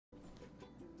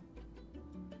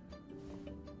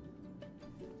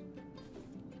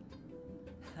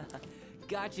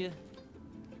Gotcha.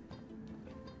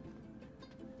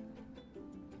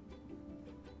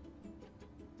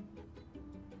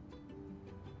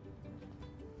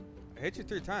 I hit you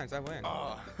 3 times. I win.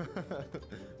 Oh,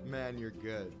 man, you're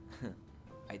good.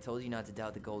 I told you not to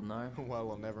doubt the golden arm. Well,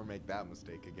 we'll never make that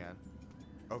mistake again.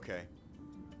 Okay,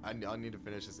 I'll need to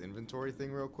finish this inventory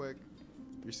thing real quick.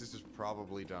 Your sister's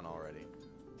probably done already.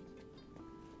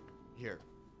 Here,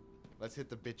 let's hit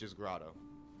the bitch's grotto.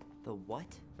 The what?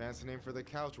 Fancy name for the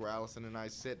couch where Allison and I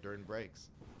sit during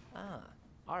breaks. Ah,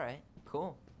 alright,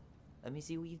 cool. Let me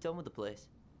see what you've done with the place.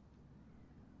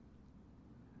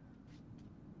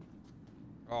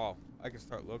 Oh, I can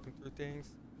start looking through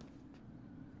things.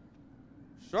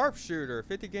 Sharpshooter,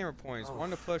 50 gamer points, Oh.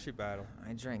 won the plushie battle.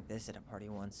 I drank this at a party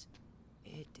once.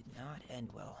 It did not end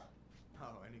well.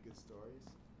 Oh, any good stories?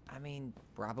 I mean,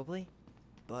 probably.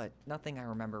 But nothing I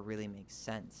remember really makes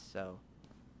sense, so...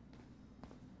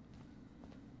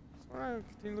 So when I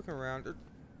continue looking around,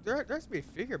 there has to be a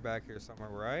figure back here somewhere,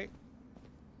 right?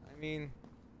 I mean,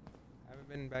 I haven't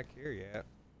been back here yet.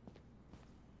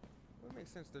 What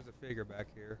makes sense there's a figure back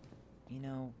here? You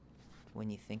know, when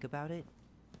you think about it,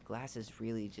 glass is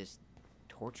really just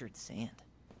tortured sand.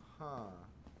 Huh.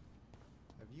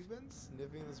 Have you been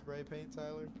sniffing the spray paint,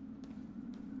 Tyler?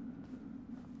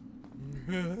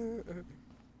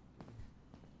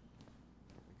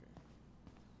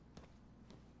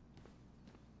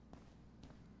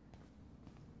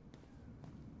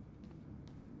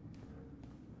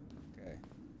 Okay.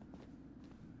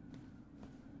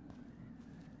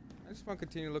 I just want to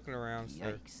continue looking around,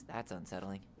 sir. Yikes, that's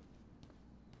unsettling.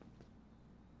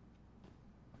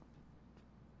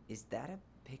 Is that a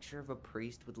picture of a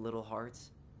priest with little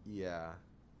hearts? Yeah.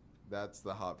 That's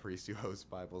the hot priest who hosts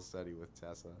Bible study with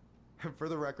Tessa. For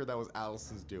the record, that was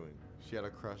Allison's doing. She had a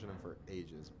crush on him for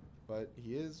ages. But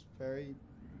he is very,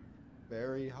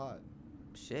 very hot.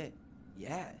 Shit,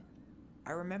 yeah.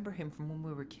 I remember him from when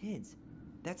we were kids.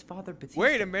 That's Father Batista.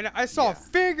 Wait a minute, I saw Yeah,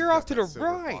 a figure got off to the that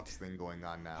silver right. fox thing going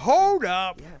on now. Hold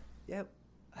up. Yeah, yep,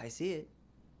 I see it.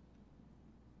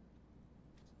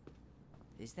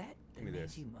 Is that the Give me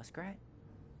this. mangy muskrat?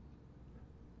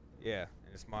 Yeah,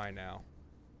 and it's mine now.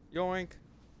 Yoink.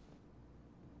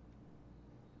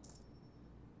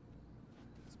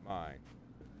 It's mine.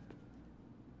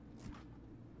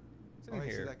 It's in Oh, you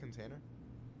see here. that container?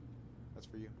 That's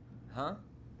for you. Huh?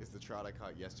 It's the trout I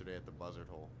caught yesterday at the buzzard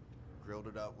hole. Grilled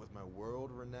it up with my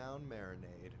world-renowned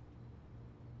marinade.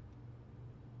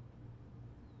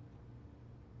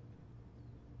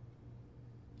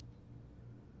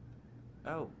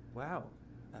 Oh, wow.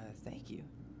 Thank you.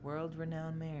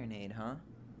 World-renowned marinade, huh?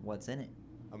 What's in it?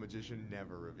 A magician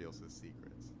never reveals his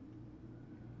secrets.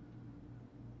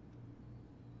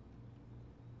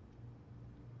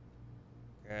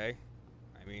 Okay.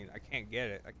 I mean, I can't get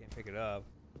it. I can't pick it up.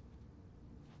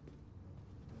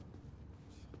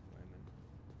 Wait a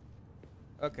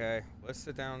minute. Okay, let's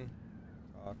sit down.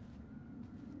 Talk.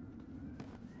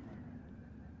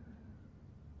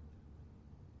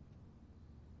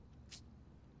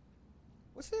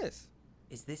 What's this?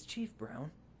 Is this Chief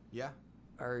Brown? Yeah?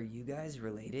 Are you guys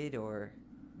related, or...?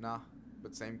 Nah,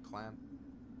 but same clan.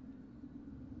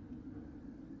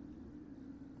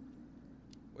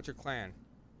 What's your clan?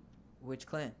 Which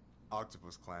clan?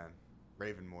 Octopus clan.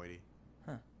 Raven Moiety.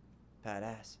 Huh.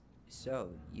 Badass. So,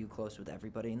 you close with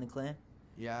everybody in the clan?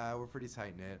 Yeah, we're pretty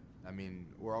tight-knit. I mean,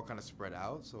 we're all kind of spread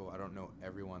out, so I don't know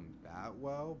everyone that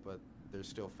well, but they're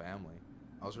still family.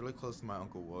 I was really close to my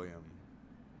Uncle William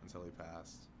until he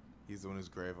passed. He's the one whose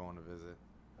grave I want to visit.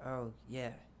 Oh,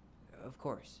 yeah. Of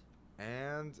course.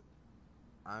 And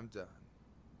I'm done.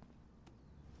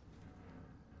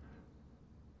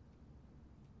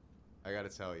 I gotta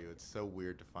tell you, it's so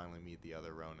weird to finally meet the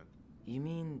other Ronin. You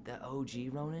mean the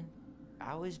OG Ronin?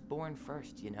 I was born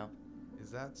first, you know.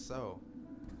 Is that so?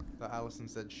 Thought Allison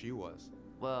said she was.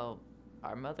 Well,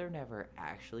 our mother never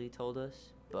actually told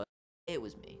us, but it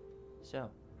was me. So,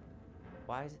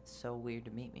 why is it so weird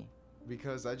to meet me?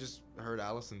 Because I just heard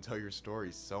Allison tell your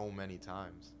story so many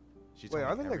times. She told Wait,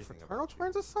 me are they like everything fraternal about you.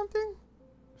 twins or something?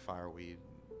 Fireweed,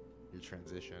 your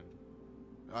transition.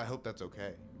 I hope that's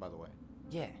okay, by the way.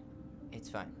 Yeah,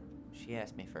 it's fine. She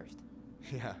asked me first.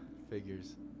 Yeah,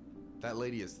 figures. That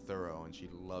lady is thorough and she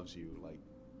loves you like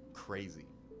crazy.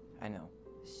 I know.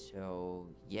 So,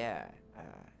 yeah,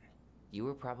 you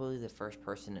were probably the first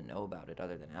person to know about it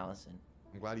other than Allison.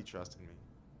 I'm glad he trusted me.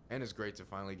 And it's great to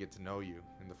finally get to know you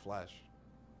in the flesh.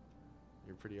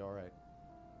 You're pretty alright.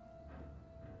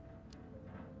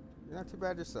 You're not too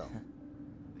bad yourself.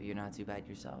 But you're not too bad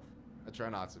yourself. I try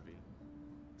not to be.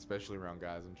 Especially around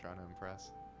guys I'm trying to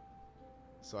impress.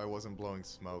 So I wasn't blowing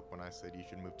smoke when I said you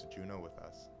should move to Juneau with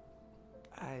us.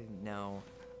 I know.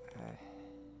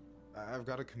 I've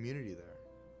got a community there.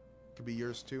 Could be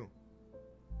yours too.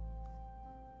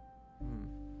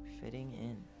 Fitting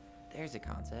in. There's a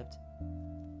concept.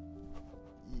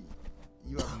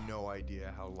 You have no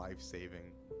idea how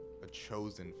life-saving a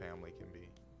chosen family can be.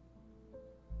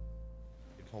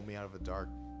 It pulled me out of the dark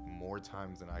more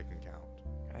times than I can count.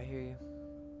 I hear you.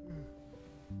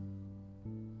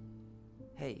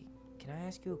 Hey, can I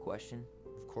ask you a question?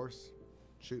 Of course.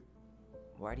 Shoot.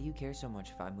 Why do you care so much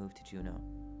if I move to Juneau?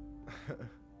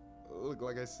 Look,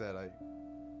 like I said,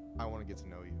 I want to get to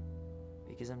know you.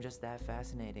 Because I'm just that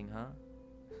fascinating, huh?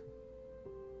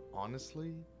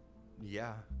 Honestly,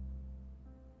 yeah.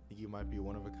 I think you might be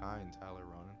one of a kind, Tyler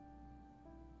Ronan.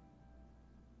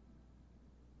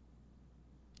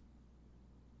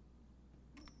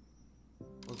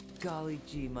 Well, golly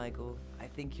gee, Michael. I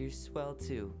think you're swell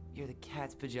too. You're the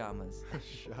cat's pajamas.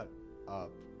 Shut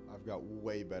up. I've got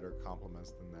way better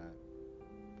compliments than that.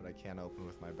 But I can't open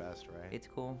with my best, right? It's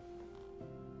cool.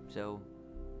 So,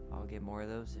 I'll get more of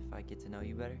those if I get to know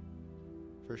you better?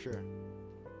 For sure.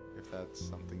 If that's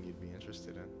something you'd be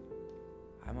interested in.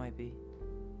 I might be.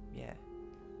 Yeah.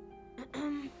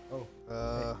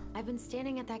 Oh, I've been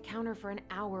standing at that counter for an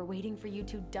hour waiting for you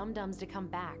two dum-dums to come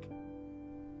back.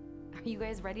 Are you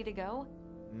guys ready to go?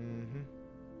 Mm-hmm.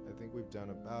 I think we've done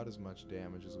about as much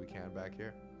damage as we can back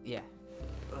here. Yeah.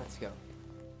 Let's go.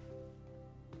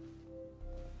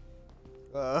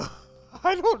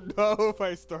 I don't know if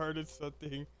I started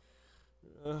something.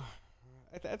 I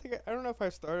don't know if I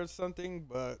started something,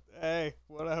 but hey,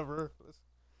 whatever.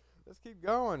 Let's keep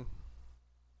going.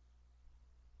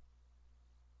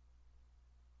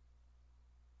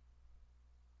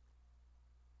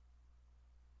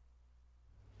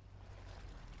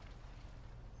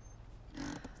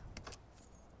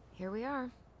 Here we are.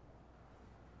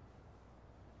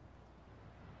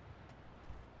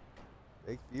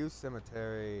 Lakeview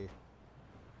Cemetery.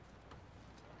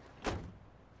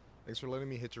 Thanks for letting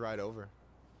me hitch a ride over.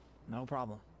 No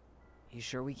problem. You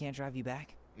sure we can't drive you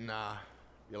back? Nah,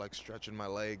 you're like stretching my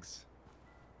legs.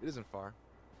 It isn't far.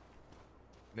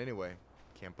 And anyway,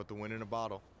 can't put the wind in a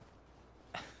bottle.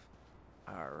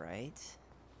 Alright.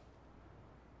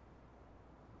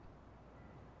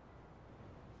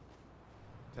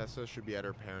 Tessa should be at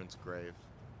her parents' grave,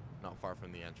 not far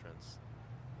from the entrance.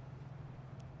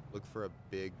 Look for a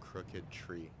big crooked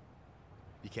tree.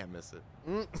 You can't miss it.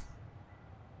 I'm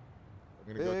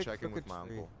gonna go Big check in with crooked my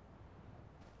tree. uncle.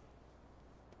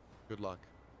 Good luck.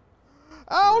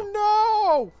 Oh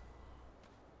no!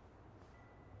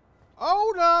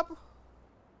 Hold up!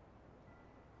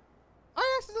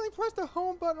 I accidentally pressed the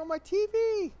home button on my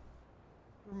TV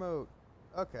remote.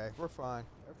 Okay, we're fine.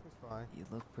 Everything's fine. You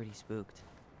look pretty spooked.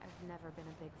 I've never been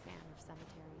a big fan of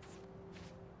cemeteries.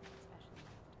 Especially.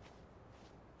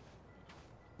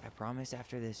 I promise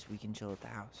after this we can chill at the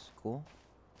house. Cool?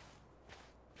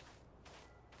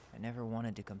 I never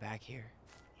wanted to come back here.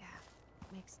 Yeah,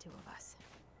 makes two of us.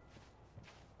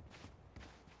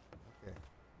 Okay.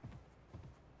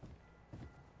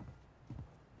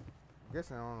 I'm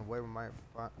guessing on the way we might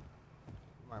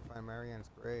find Marianne's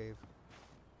grave.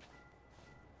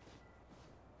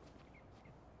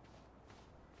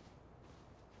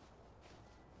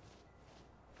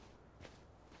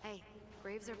 Hey,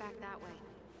 graves are back that way.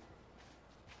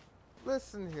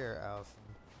 Listen here, Allison.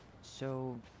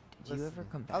 So, did you ever Listen,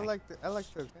 come back? I like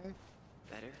to. Okay.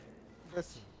 Better?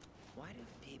 Listen. Why do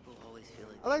people always feel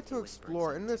like I like they to whisper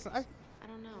explore, and listen. I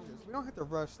don't know. We don't have to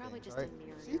rush Probably things, just right? a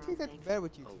mirror So in you our take that to thing. bed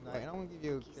with you Oh, tonight, what? and I'm gonna give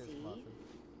you a Monkey kiss, see? muffin.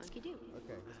 Monkey do.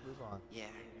 Okay, let's move on. Yeah.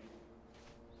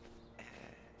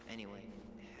 Anyway,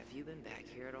 have you been back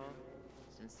here at all?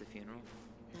 Since the funeral?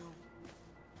 No.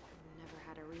 I've never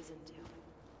had a reason to.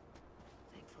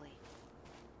 Thankfully.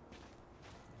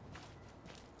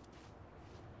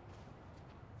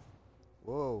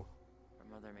 Whoa.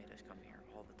 Our mother made us come here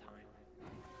all the time.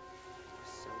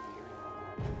 It's so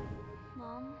weird.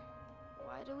 Mom,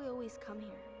 why do we always come here?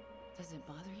 Does it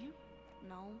bother you?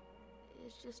 No,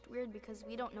 it's just weird because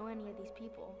we don't know any of these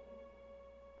people.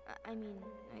 I mean,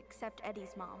 except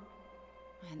Eddie's mom.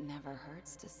 It never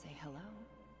hurts to say hello.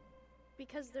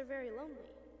 Because they're very lonely.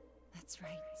 That's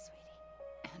right,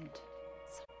 sweetie. And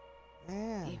so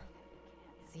Man. you can't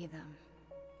see them.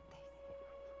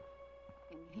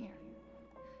 They in here.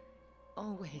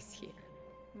 Always here.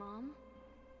 Mom?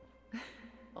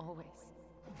 Always.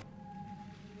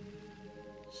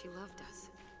 She loved us.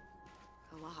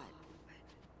 A lot, but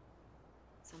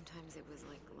sometimes it was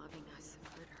like loving us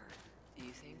hurt her. Do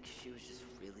you think she was just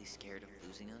really scared of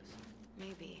losing us?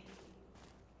 Maybe.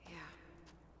 Yeah.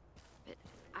 But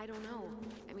I don't know.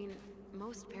 I mean,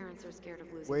 most parents are scared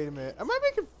of losing Wait a their minute. kids. Am I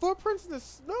making footprints in the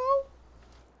snow?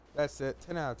 That's it.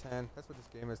 10 out of 10. That's what this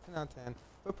game is. 10 out of 10.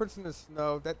 Footprints in the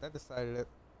snow. That decided it.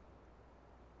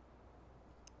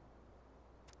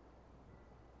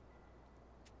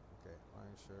 Okay, I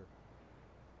ain't sure.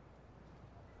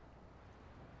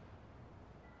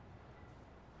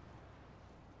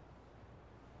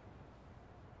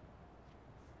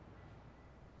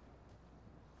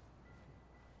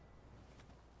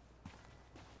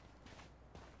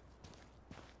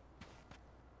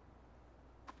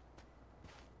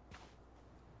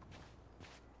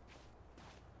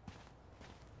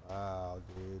 Wow,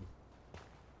 dude.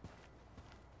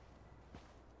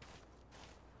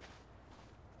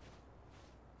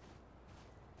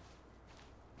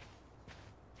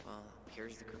 Well,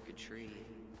 here's the crooked tree,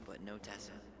 but no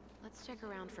Tessa. Let's check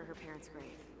around for her parents' grave,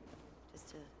 just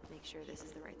to make sure this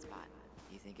is the right spot.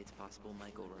 You think it's possible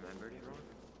Michael remembered it wrong?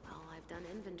 Well, I've done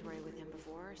inventory with him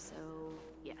before, so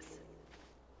yes.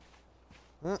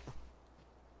 Huh.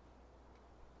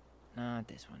 Not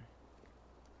this one.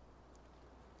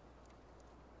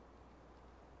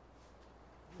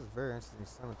 This is a very interesting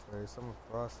cemetery. Some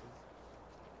crosses.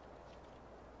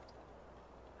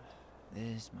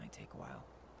 This might take a while.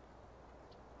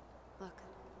 Look,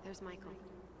 there's Michael.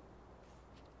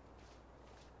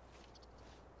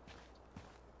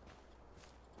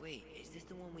 Wait, is this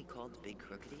the one we called the Big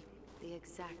Crookedy? The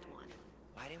exact one.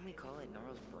 Why didn't we call it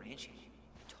Gnarls Branching?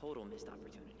 Total missed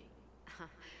opportunity.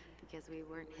 Because we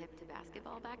weren't hip to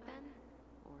basketball back then?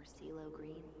 Or CeeLo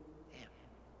Green? Damn.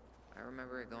 I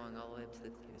remember it going all the way up to the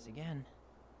cliffs again.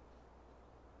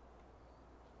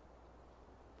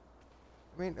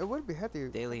 I mean, it would be had to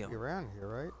De Leo. be around here,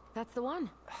 right? That's the one.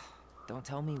 Don't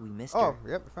tell me we missed Oh,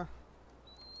 her. yep, fine.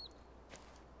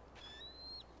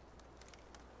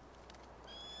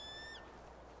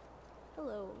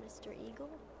 Hello, Mr. Eagle.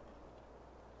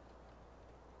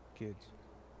 Kids.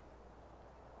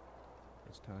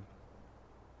 It's time.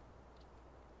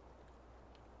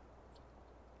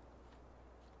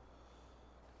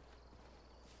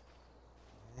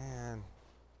 Man.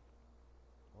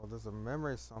 Well, there's a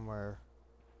memory somewhere.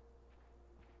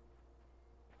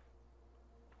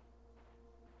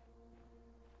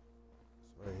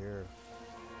 It's right here.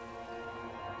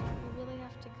 You really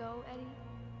have to go, Eddie?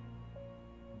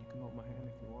 You can hold my hand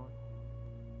if you want.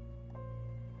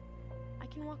 I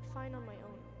can walk fine on my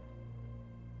own.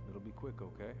 It'll be quick,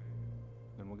 okay?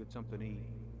 Then we'll get something to eat.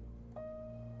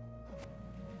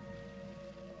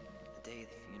 The day of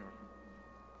the funeral.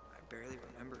 I barely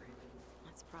remember it.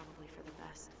 That's probably for the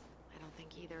best. I don't think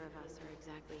either of us are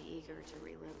exactly eager to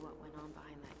relive what went on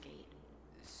behind that gate.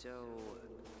 So...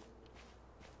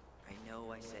 I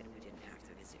know I said we didn't have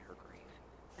to visit her grave.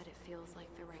 But it feels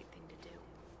like the right thing to do.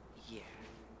 Yeah,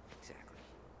 exactly.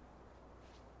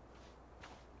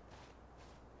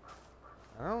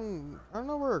 I don't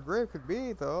know where her grave could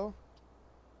be though.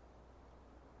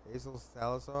 Hazel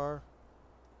Salazar.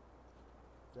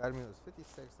 Vladimir was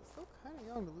 56. That's still kind of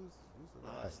young to lose a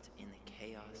life. Lost in the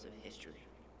chaos of history.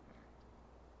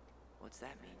 What's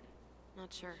that mean?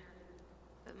 Not sure.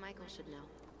 But Michael should know.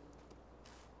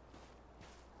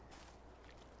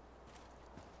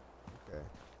 Okay.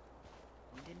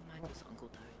 When did Michael's uncle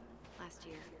die? Last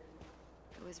year.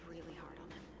 It was really hard on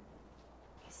him.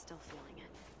 He's still feeling it.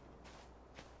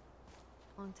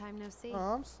 Long time no see. Oh,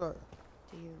 I'm sorry.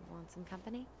 Do you want some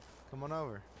company? Come on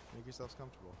over. Make yourselves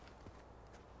comfortable.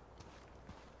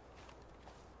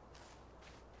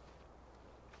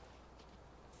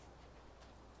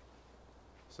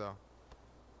 So,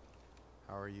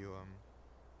 how are you,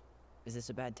 Is this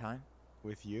a bad time?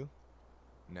 with you?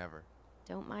 Never.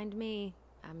 Don't mind me.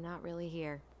 I'm not really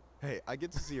here. Hey, I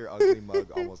get to see your ugly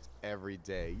mug almost every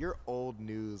day. You're old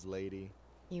news, lady.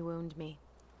 You wound me.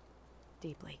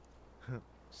 Deeply.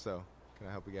 So, can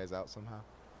I help you guys out somehow?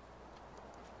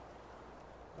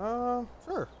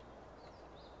 Sure.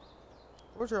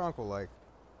 What's your uncle like?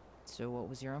 So what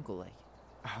was your uncle like?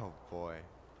 Oh boy.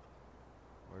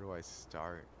 Where do I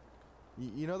start?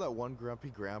 You know that one grumpy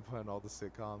grandpa in all the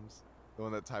sitcoms? The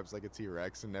one that types like a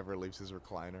T-Rex and never leaves his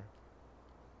recliner?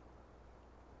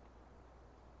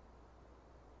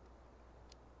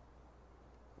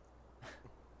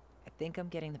 I think I'm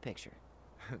getting the picture.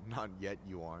 Not yet,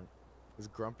 you aren't. As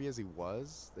grumpy as he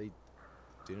was, they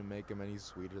didn't make him any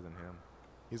sweeter than him.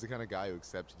 He's the kind of guy who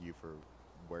accepted you for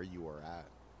where you were at,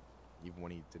 even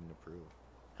when he didn't approve.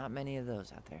 Not many of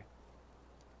those out there.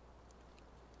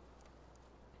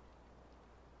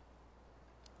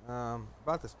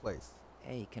 About this place.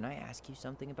 Hey, can I ask you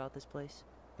something about this place?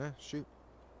 Shoot.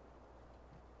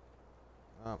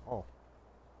 Oh.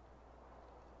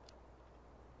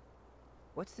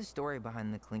 What's the story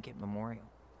behind the Tlingit Memorial?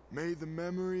 May the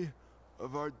memory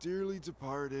of our dearly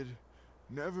departed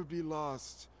never be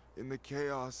lost in the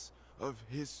chaos of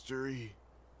history.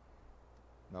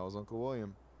 That was Uncle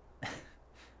William.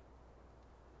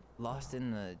 Lost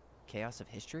in the chaos of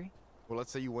history? Well,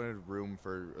 let's say you wanted room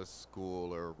for a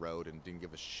school or a road and didn't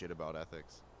give a shit about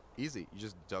ethics. Easy. You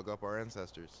just dug up our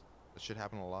ancestors. That shit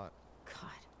happened a lot. God,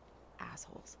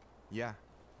 assholes. Yeah.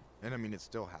 And I mean, it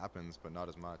still happens, but not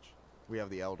as much. We have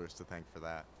the elders to thank for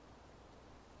that.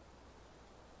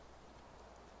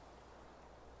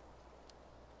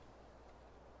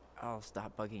 I'll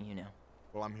stop bugging you now.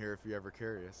 Well, I'm here if you're ever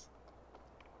curious.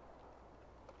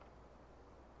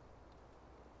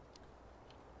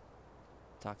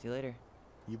 Talk to you later.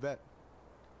 You bet.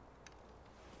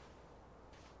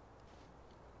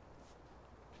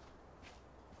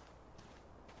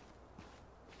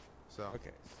 So,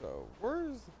 Okay, so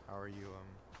where's... how are you,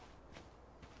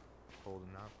 holding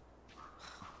up?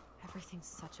 Everything's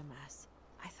such a mess.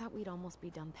 I thought we'd almost be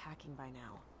done packing by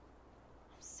now.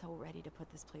 I'm so ready to put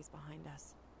this place behind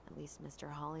us. At least Mr.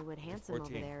 Hollywood Handsome over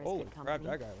 14. there is Holy good crap, company.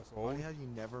 that guy was Why old. have you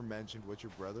never mentioned what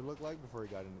your brother looked like before he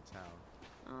got into town?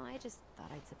 Oh, I just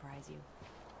thought I'd surprise you.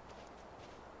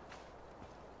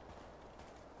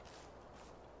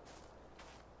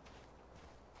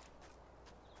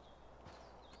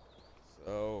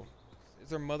 So,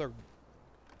 is her mother...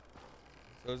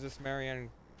 So is this Marianne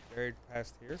buried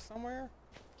past here somewhere?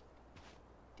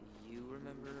 Do you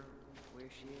remember where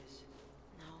she is?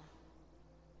 No.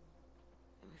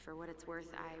 And for what it's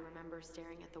worth, I remember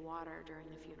staring at the water during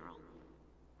the funeral.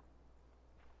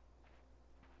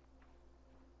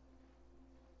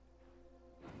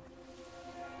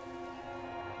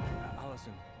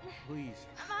 Allison, please.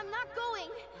 I'm not going.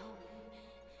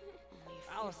 Only a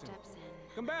few Allison, steps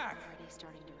in. come back. I'm already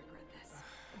starting to regret this.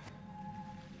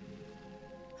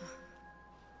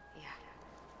 Yeah.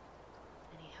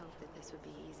 Any hope that this would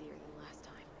be easier than last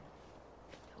time?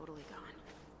 Totally gone.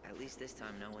 At least this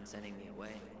time no one's sending me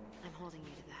away. I'm holding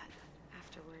you to that.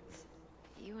 Afterwards,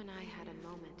 you and I had a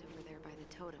moment over there by the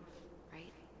totem,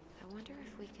 right? I wonder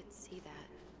if we could see that.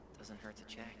 Doesn't hurt to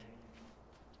check.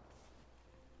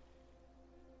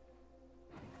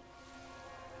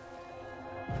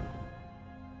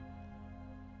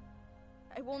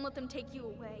 I won't let them take you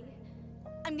away.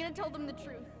 I'm gonna tell them the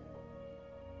truth.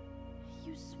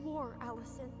 You swore,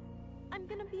 Allison. I'm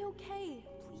gonna be okay.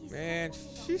 Please. Man,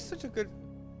 she's such a good...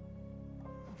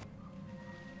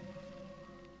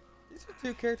 These are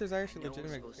two characters I actually No one's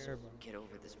legitimately supposed care to about. get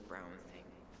over this Brown thing,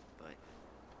 but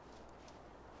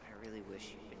I really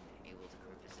wish you'd been able to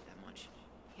come visit that much.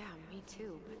 Yeah, me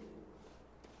too, but...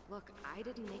 Look, I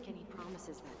didn't make any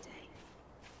promises that day.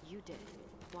 You did.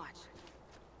 Watch.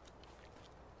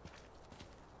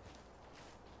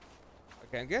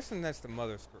 Okay, I'm guessing that's the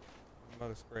mother's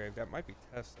grave. That might be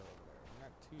Tessa over there. I'm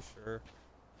not too sure.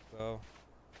 So,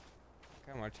 I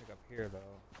kind of want to check up here, though.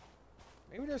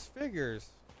 Maybe there's figures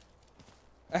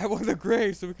at one of the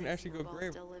graves so we can actually go Snowball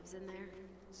grave. still lives in there?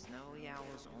 Snowy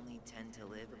owls only tend to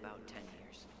live about 10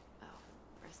 years. Oh,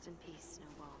 rest in peace,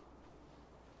 Snowball.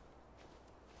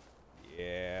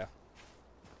 Yeah.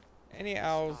 Any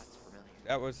owls? Spot's familiar.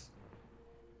 That was...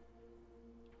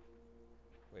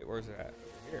 Wait, where's it at?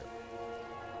 Over here.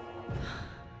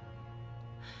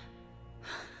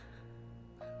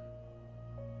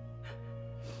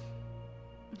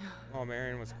 Oh,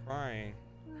 Marion was crying.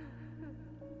 Man,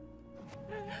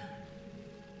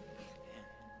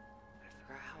 I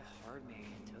forgot how hard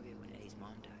Marion took it when Eddie's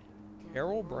mom died.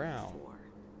 Carol Only Brown. 4,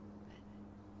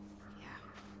 but yeah.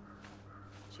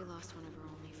 She lost one of her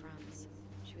only friends.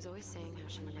 She was always saying how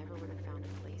she never would have found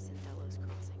a place in Delos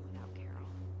Crossing without Carol.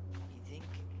 You think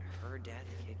her death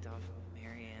kicked off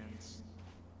Marianne's,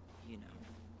 you know?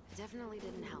 It definitely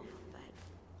didn't help, but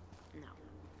no.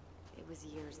 It was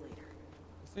years later.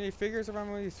 Is there any figures around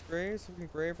one of these graves? We can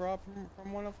grave rob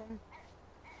from one of them?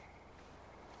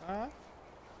 Huh?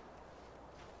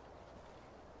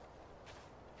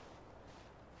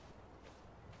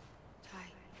 Ty,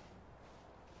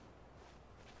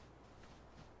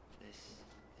 This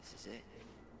is it.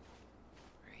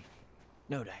 Right?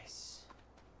 No dice.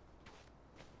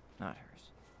 Not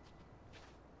hers.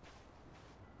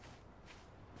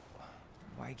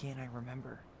 Why can't I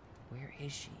remember? Where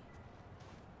is she?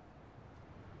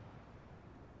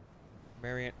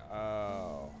 Marion,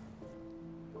 oh.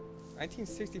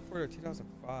 1964 to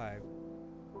 2005.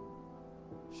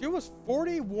 She was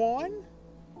 41?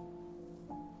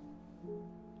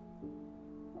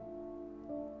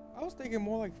 I was thinking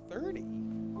more like 30.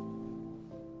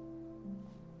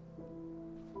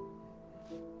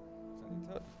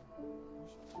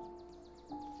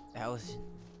 Allison.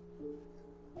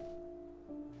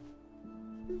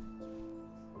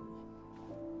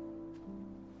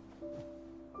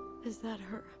 Is that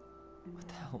her? What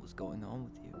the hell was going on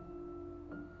with you?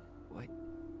 What?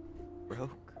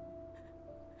 Broke?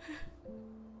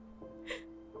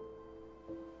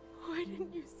 Why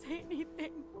didn't you say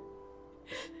anything?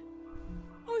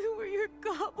 We were your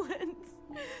goblins.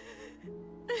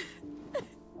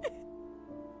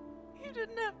 You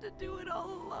didn't have to do it all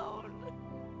alone.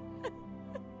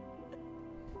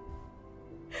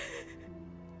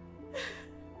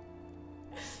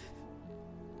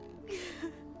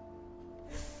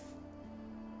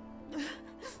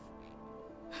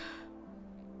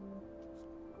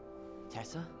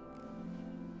 Tessa?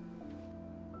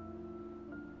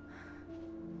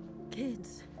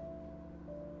 Kids.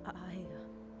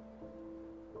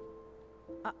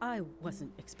 I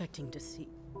wasn't expecting to see...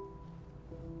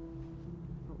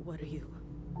 What are you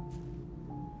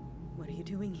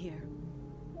doing here?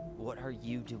 What are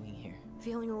you doing here?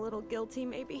 Feeling a little guilty,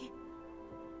 maybe?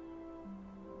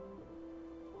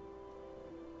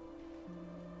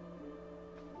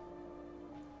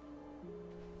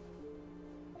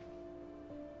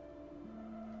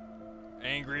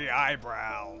 Angry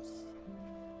eyebrows.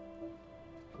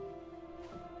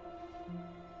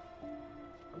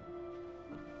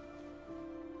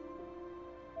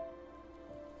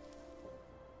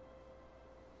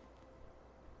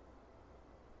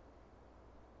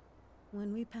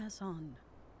 When we pass on,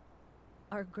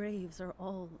 our graves are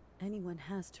all anyone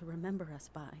has to remember us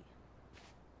by.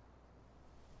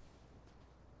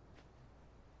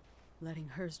 Letting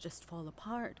hers just fall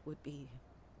apart would be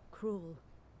cruel.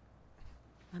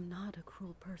 I'm not a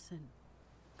cruel person.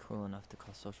 Cruel enough to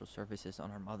call social services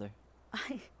on our mother.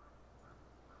 I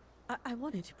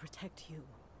wanted to protect you.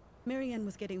 Marianne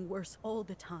was getting worse all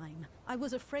the time. I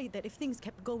was afraid that if things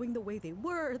kept going the way they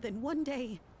were, then one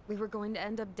day... We were going to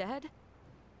end up dead?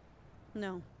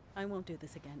 No, I won't do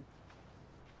this again.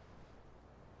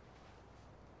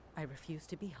 I refuse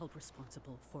to be held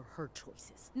responsible for her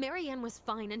choices. Marianne was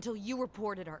fine until you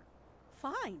reported her.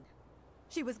 Fine.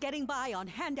 She was getting by on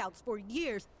handouts for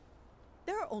years.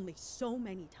 There are only so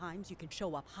many times you can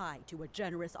show up high to a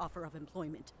generous offer of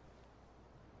employment.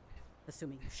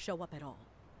 Assuming you show up at all.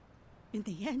 In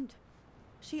the end,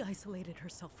 she isolated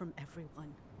herself from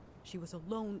everyone. She was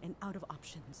alone and out of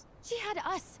options. She had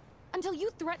us, until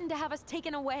you threatened to have us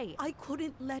taken away. I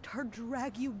couldn't let her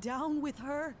drag you down with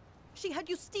her. She had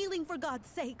you stealing for God's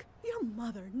sake. Your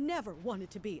mother never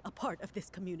wanted to be a part of this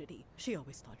community. She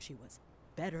always thought she was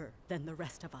better than the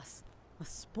rest of us. A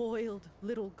spoiled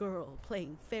little girl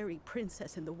playing fairy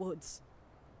princess in the woods.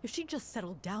 If she just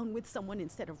settled down with someone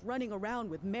instead of running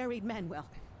around with married men, well...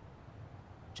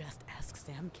 Just ask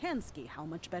Sam Kansky how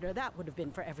much better that would have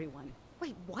been for everyone.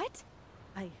 Wait, what?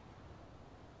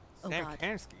 Oh Sam God.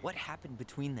 Kansky. What happened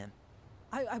between them?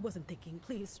 I wasn't thinking.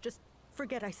 Please, just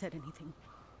forget I said anything.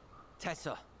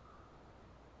 Tessa!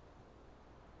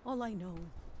 All I know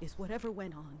is whatever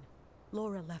went on,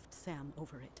 Laura left Sam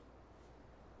over it.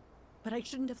 But I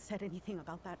shouldn't have said anything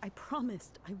about that. I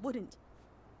promised I wouldn't.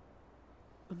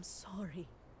 I'm sorry,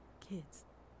 kids.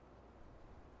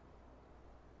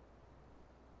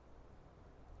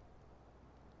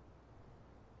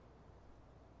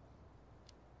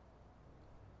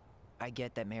 I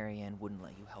get that Marianne wouldn't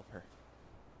let you help her.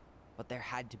 But there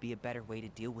had to be a better way to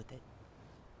deal with it.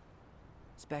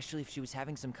 Especially if she was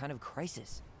having some kind of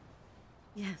crisis.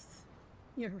 Yes,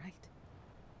 you're right.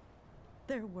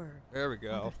 There were There we go.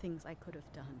 other things I could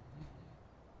have done.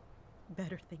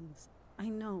 Better things. I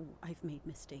know I've made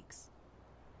mistakes.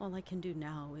 All I can do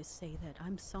now is say that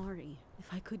I'm sorry.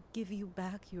 If I could give you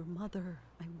back your mother,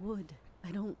 I would. I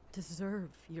don't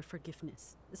deserve your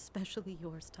forgiveness, especially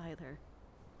yours, Tyler.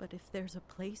 But if there's a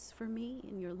place for me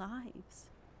in your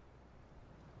lives,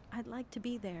 I'd like to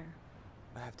be there.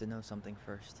 I have to know something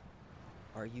first.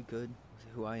 Are you good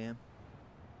with who I am?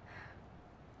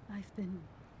 I've been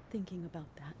thinking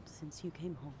about that since you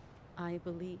came home. I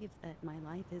believe that my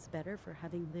life is better for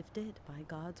having lived it by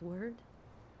God's word.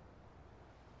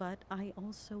 But I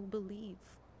also believe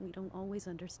we don't always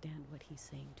understand what he's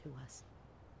saying to us.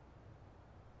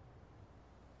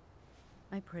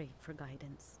 I prayed for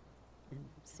guidance. And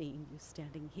seeing you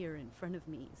standing here in front of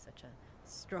me, such a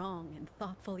strong and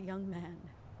thoughtful young man,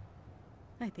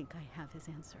 I think I have his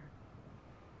answer.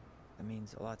 That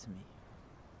means a lot to me.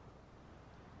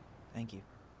 Thank you.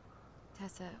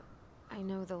 Tessa, I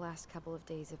know the last couple of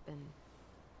days have been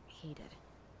heated.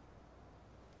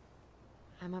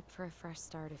 I'm up for a fresh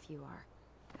start if you are,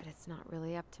 but it's not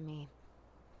really up to me.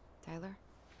 Tyler?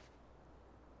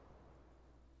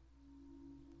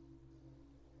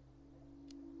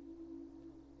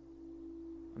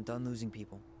 I'm done losing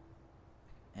people.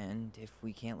 And if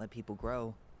we can't let people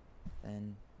grow,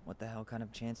 then what the hell kind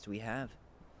of chance do we have?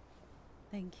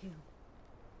 Thank you.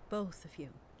 Both of you.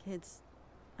 Kids,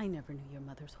 I never knew your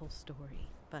mother's whole story,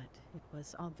 but it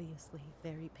was obviously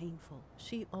very painful.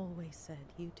 She always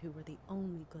said you two were the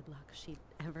only good luck she'd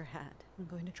ever had. I'm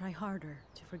going to try harder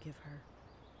to forgive her.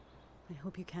 I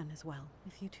hope you can as well.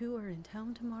 If you two are in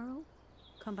town tomorrow,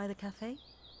 come by the cafe.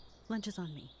 Lunch is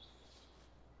on me.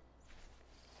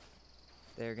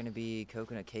 There gonna be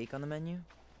coconut cake on the menu?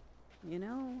 You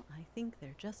know, I think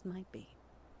there just might be.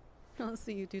 I'll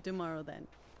see you two tomorrow then.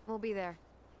 We'll be there.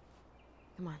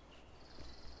 Come on.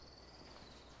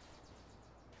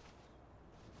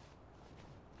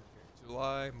 Okay,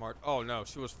 July, March. Oh no,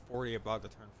 she was 40, about to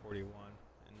turn 41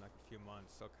 in like a few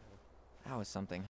months. Okay. That was something.